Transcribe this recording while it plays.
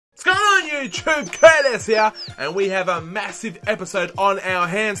YouTube? Curtis here, and we have a massive episode on our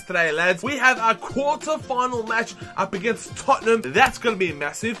hands today, lads. We have a quarter-final match up against Tottenham. That's going to be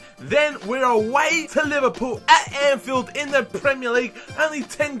massive. Then we're away to Liverpool at Anfield in the Premier League. Only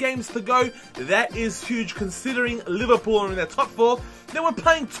 10 games to go. That is huge considering Liverpool are in their top 4. Then we're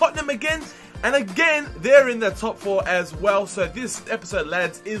playing Tottenham again. And again, they're in the top 4 as well. So this episode,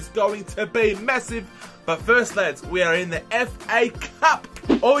 lads, is going to be massive. But first, lads, we are in the FA Cup.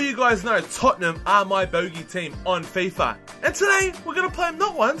 All you guys know, Tottenham are my bogey team on FIFA. And today, we're going to play them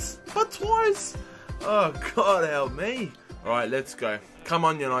not once, but twice. Oh, God help me. Alright, let's go. Come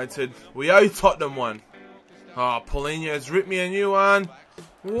on, United. We owe Tottenham one. Oh, Paulinho's ripped me a new one.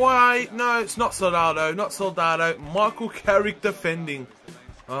 Wait, no, it's not Soldado. Not Soldado. Michael Carrick defending.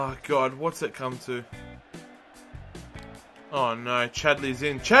 Oh, God, what's it come to? Oh, no, Chadley's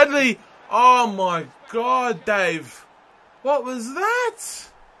in. Chadley! Oh, my God, Dave. What was that?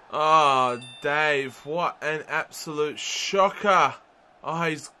 Oh, Dave, what an absolute shocker. Oh,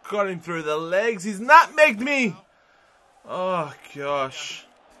 he's got him through the legs. He's nutmegged me. Oh, gosh.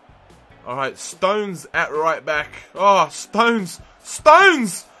 All right, Stones at right back. Oh, Stones.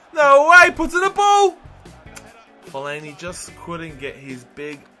 Stones! No way, puts in a ball. Fellaini just couldn't get his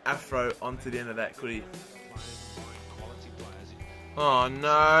big afro onto the end of that, could he? Oh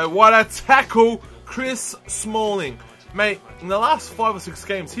no, what a tackle, Chris Smalling. Mate, in the last 5 or 6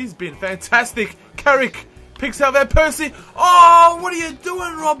 games, he's been fantastic. Carrick picks out Van Persie. Oh, what are you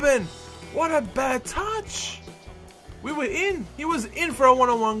doing, Robin? What a bad touch. We were in. He was in for a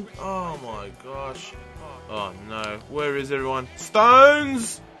one-on-one. Oh my gosh. Oh no, where is everyone?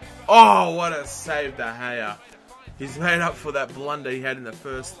 Stones! Oh, what a save, De Gea. He's made up for that blunder he had in the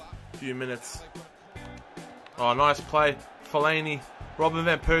first few minutes. Oh, nice play. Fellaini, Robin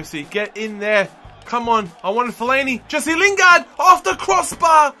Van Persie, get in there. Come on, I wanted Fellaini. Jesse Lingard off the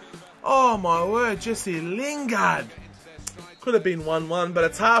crossbar. Oh my word, Jesse Lingard. Could have been 1-1, but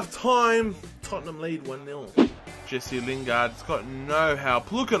it's half time. Tottenham lead 1-0. Jesse Lingard's got no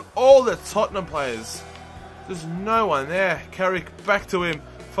help. Look at all the Tottenham players. There's no one there. Carrick back to him.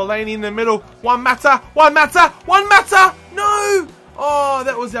 Fellaini in the middle. One matter. No! Oh,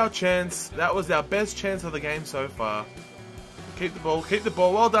 that was our chance. That was our best chance of the game so far. Keep the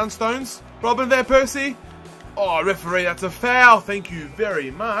ball. Well done, Stones. Robin Van Persie. Oh, referee, that's a foul. Thank you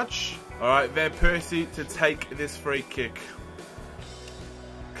very much. Alright, Van Persie to take this free kick.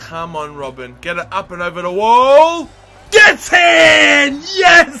 Come on, Robin. Get it up and over the wall. Get in!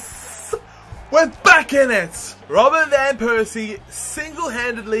 Yes! We're back in it. Robin Van Persie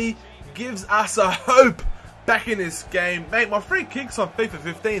single-handedly gives us a hope back in this game. Mate, my free kicks on FIFA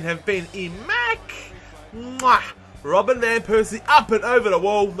 15 have been immac. Mwah. Robin Van Persie up and over the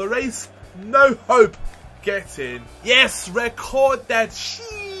wall. Lloris, no hope. Get in. Yes, record that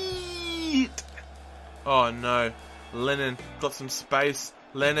shit. Oh no. Lennon got some space.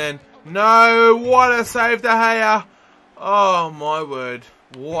 Lennon. No, what a save, De Gea. Oh my word.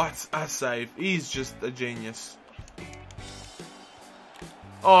 What a save. He's just a genius.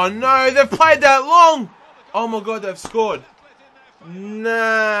 Oh no, they've played that long. Oh my God, they've scored.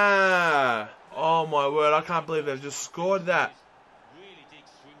 Nah. Oh my word, I can't believe they've just scored that.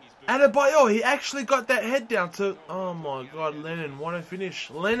 Adebayo, he actually got that head down to... Oh my God, Lennon, what a finish.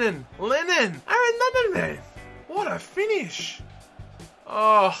 Lennon. Aaron Lennon, man. What a finish.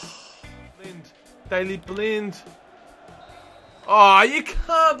 Oh, Blind. Daily Blind. Oh, you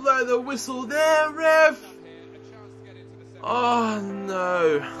can't blow the whistle there, ref. Oh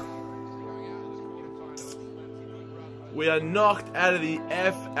no. We are knocked out of the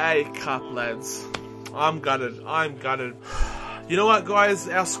FA Cup, lads. I'm gutted. You know what, guys?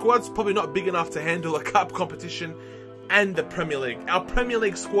 Our squad's probably not big enough to handle a cup competition and the Premier League. Our Premier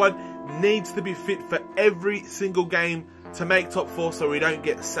League squad needs to be fit for every single game to make top 4 so we don't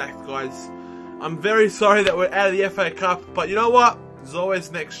get sacked, guys. I'm very sorry that we're out of the FA Cup, but you know what? There's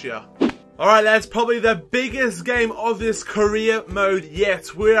always next year. Alright, lads, probably the biggest game of this career mode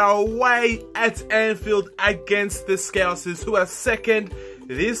yet. We are away at Anfield against the Scousers, who are second.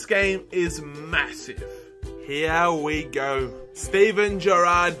 This game is massive. Here we go. Steven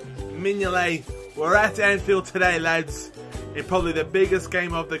Gerrard, Mignolet. We're at Anfield today, lads. In probably the biggest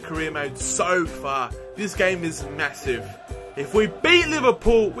game of the career mode so far. This game is massive. If we beat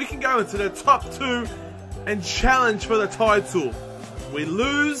Liverpool, we can go into the top 2 and challenge for the title. We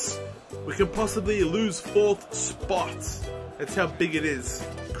lose... we can possibly lose 4th spot. That's how big it is.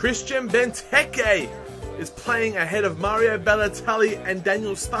 Christian Benteke is playing ahead of Mario Balotelli and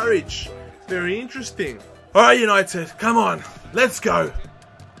Daniel Sturridge. Very interesting. Alright, United, come on. Let's go.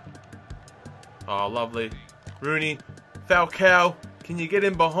 Oh, lovely. Rooney. Falcao. Can you get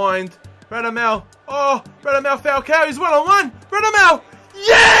in behind? Radamel. Oh, Radamel Falcao. He's 1-on-1. Radamel.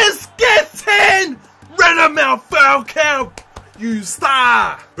 Yes! Get 10! Radamel Falcao. You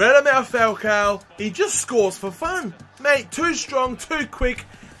star. Radamel Falcao. He just scores for fun. Mate, too strong, too quick.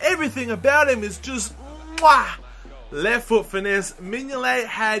 Everything about him is just mwah. Left foot finesse. Mignolet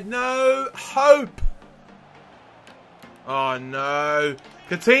had no hope. Oh no.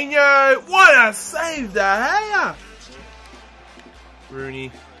 Coutinho. What a save, De Gea.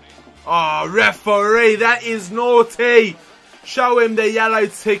 Rooney. Oh, referee. That is naughty. Show him the yellow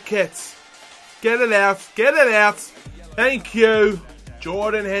ticket. Get it out. Get it out. Thank you.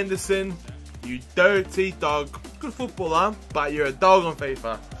 Jordan Henderson. You dirty dog. Good footballer, but you're a dog on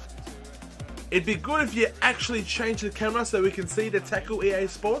FIFA. It'd be good if you actually change the camera so we can see the tackle EA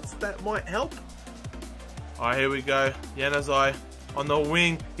Sports. That might help. Alright, here we go. Januzaj on the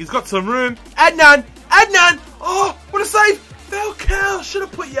wing. He's got some room. Adnan! Adnan! Oh, what a save! Falcao! Should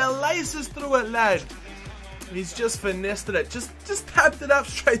have put your laces through it, lad. He's just finessed it. Just tapped it up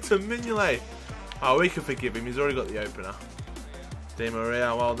straight to Mignolet. Oh, we can forgive him. He's already got the opener. Di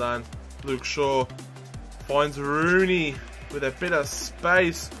Maria, well done. Luke Shaw finds Rooney with a bit of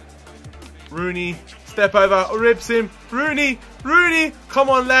space. Rooney, step over, rips him. Rooney, Rooney, come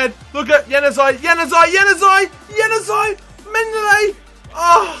on lad. Look at Januzaj, Januzaj, Januzaj, Januzaj, Mignolet.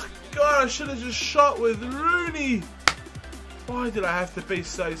 Oh God, I should have just shot with Rooney. Why did I have to be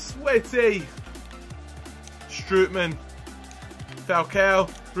so sweaty? Strootman, Falcao,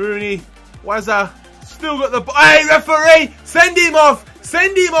 Rooney, Wazza, still got the... Hey referee, send him off.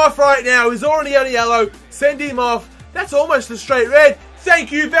 Send him off right now. He's already on a yellow. Send him off. That's almost a straight red.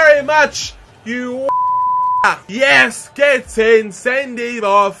 Thank you very much. You yes, get in. Send him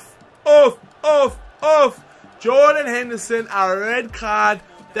off. Off, off, off. Jordan Henderson, a red card.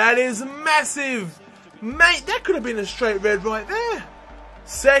 That is massive. Mate, that could have been a straight red right there.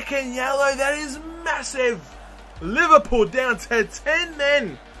 Second yellow. That is massive. Liverpool down to 10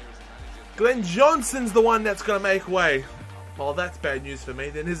 men. Glenn Johnson's the one that's going to make way. Well, that's bad news for me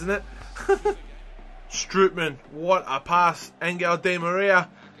then, isn't it? Strootman, what a pass. Angel Di Maria.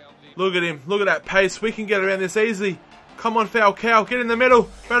 Look at him. Look at that pace. We can get around this easy. Come on, Falcao. Get in the middle.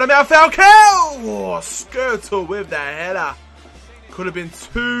 Radamel Falcao. Oh, Skirtle with the header. Could have been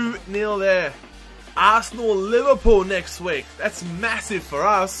 2-0 there. Arsenal Liverpool next week. That's massive for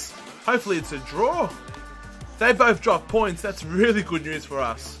us. Hopefully it's a draw. They both drop points. That's really good news for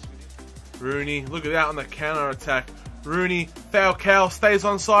us. Rooney, look at that on the counter attack. Rooney, Falcao stays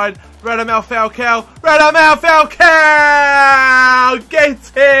on side. Radamel Falcao. Radamel Falcao!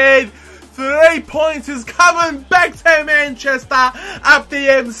 Get in! 3 points is coming back to Manchester. Up the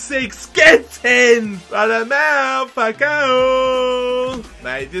M6. Get in! Radamel Falcao!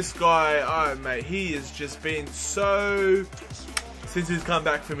 Mate, this guy, oh mate, he has just been so... Since he's come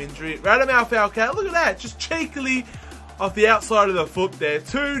back from injury. Radamel Falcao, look at that. Just cheekily off the outside of the foot there.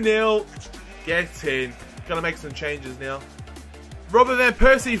 2-0. Get in. Gonna make some changes now. Robert Van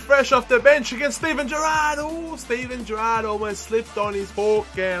Persie fresh off the bench against Steven Gerrard. Oh, Steven Gerrard almost slipped on his fork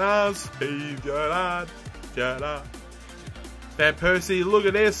and Steve Gerrard. Van Persie, look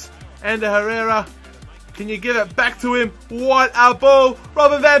at this. Ander Herrera. Can you give it back to him? What a ball.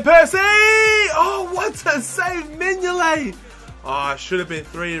 Robert Van Persie. Oh, what a save, Mignolet. Oh, should have been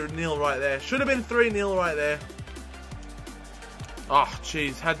 3-0 right there. Should have been 3-0 right there. Oh,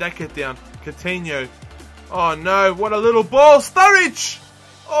 jeez. How'd that get down? Coutinho. Oh, no. What a little ball. Sturridge.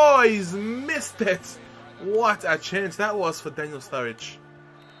 Oh, he's missed it. What a chance that was for Daniel Sturridge.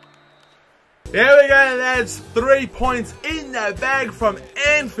 There we go, lads. 3 points in the bag from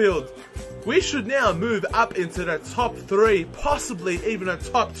Anfield. We should now move up into the top 3. Possibly even a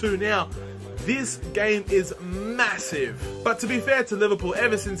top 2 now. This game is massive. But to be fair to Liverpool,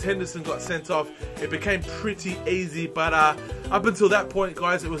 ever since Henderson got sent off, it became pretty easy. But up until that point,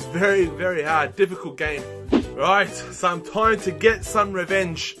 guys, it was very, very hard. Difficult game. Right, some time to get some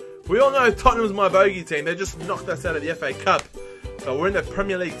revenge. We all know Tottenham's my bogey team. They just knocked us out of the FA Cup. So we're in the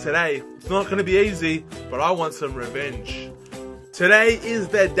Premier League today. It's not going to be easy, but I want some revenge. Today is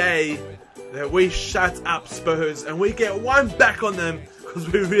the day that we shut up Spurs and we get one back on them. Because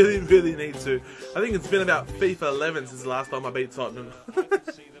we really, really need to. I think it's been about FIFA 11 since the last time I beat Tottenham.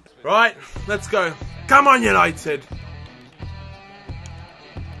 Right, let's go. Come on, United.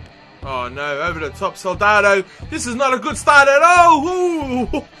 Oh no, over the top, Soldado. This is not a good start at all.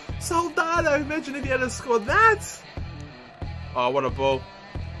 Ooh, Soldado, imagine if he had scored that. Oh, what a ball.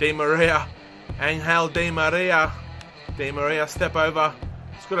 Di Maria. Angel Di Maria. Di Maria, step over.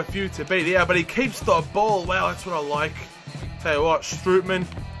 He's got a few to beat here, but he keeps the ball. Wow, that's what I like. Tell you what, Strootman,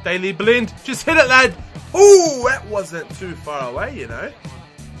 Daily Blind, just hit it, lad. Ooh, that wasn't too far away, you know.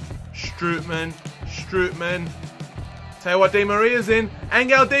 Strootman. Tell you what, Di Maria's in.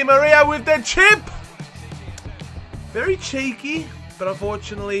 Angel Di Maria with the chip. Very cheeky, but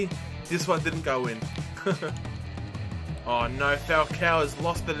unfortunately, this one didn't go in. Oh no, Falcao has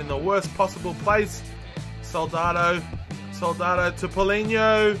lost it in the worst possible place. Soldado to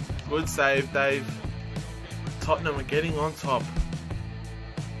Paulinho. Good save, Dave. Tottenham are getting on top.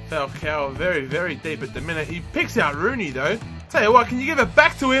 Falcao very, very deep at the minute. He picks out Rooney though. Tell you what, can you give it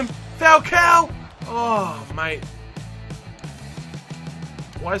back to him? Falcao! Oh, mate.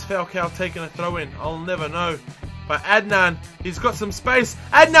 Why is Falcao taking a throw in? I'll never know. But Adnan, he's got some space.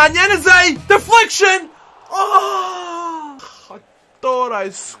 Adnan Januzaj! Deflection! Oh! I thought I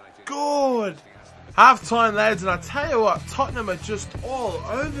scored. Half time, lads, and I tell you what, Tottenham are just all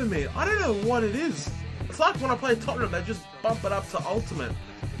over me. I don't know what it is. It's like when I play Tottenham, they just bump it up to ultimate.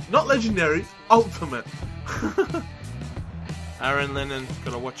 Not legendary, ultimate. Aaron Lennon,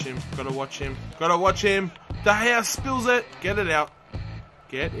 gotta watch him. De Gea spills it. Get it out.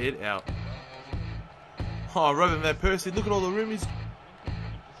 Oh, Robin Van Persie, look at all the room he's...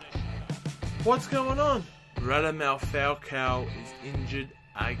 What's going on? Radamel Falcao is injured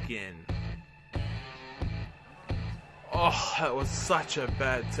again. Oh, that was such a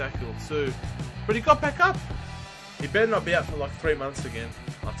bad tackle too. But he got back up. He better not be out for like 3 months again.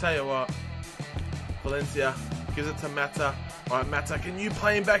 I'll tell you what. Valencia gives it to Mata. Alright, Mata, can you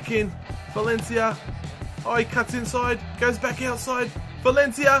play him back in? Valencia. Oh, he cuts inside. Goes back outside.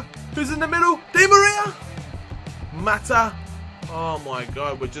 Valencia. Who's in the middle? Di Maria. Mata. Oh my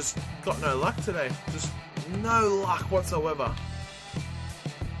god, we just got no luck today. Just no luck whatsoever.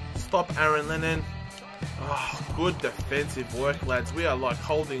 Stop Aaron Lennon. Oh, good defensive work, lads. We are like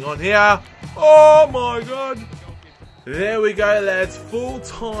holding on here. Oh my god. There we go, lads. Full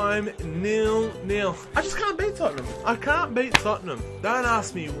time, 0-0. I just can't beat Tottenham. I can't beat Tottenham. Don't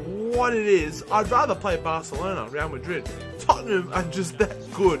ask me what it is. I'd rather play Barcelona, Real Madrid. Tottenham are just that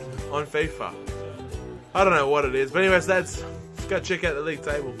good on FIFA. I don't know what it is. But anyways, lads, let's go check out the league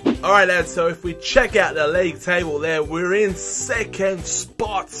table. Alright, lads. So if we check out the league table there, we're in second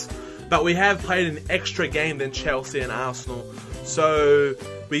spot. But we have played an extra game than Chelsea and Arsenal. So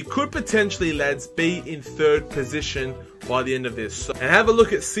we could potentially, lads, be in third position by the end of this. And have a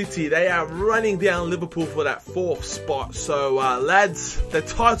look at City. They are running down Liverpool for that 4th spot. So, lads, the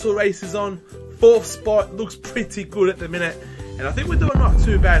title race is on. 4th spot looks pretty good at the minute. And I think we're doing not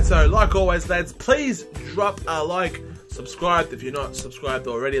too bad. So, like always, lads, please drop a like. Subscribe if you're not subscribed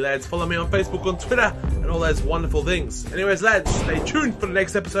already, lads. Follow me on Facebook, on Twitter, and all those wonderful things. Anyways, lads, stay tuned for the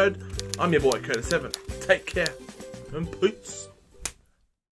next episode. I'm your boy, Curtis7. Take care, and peace.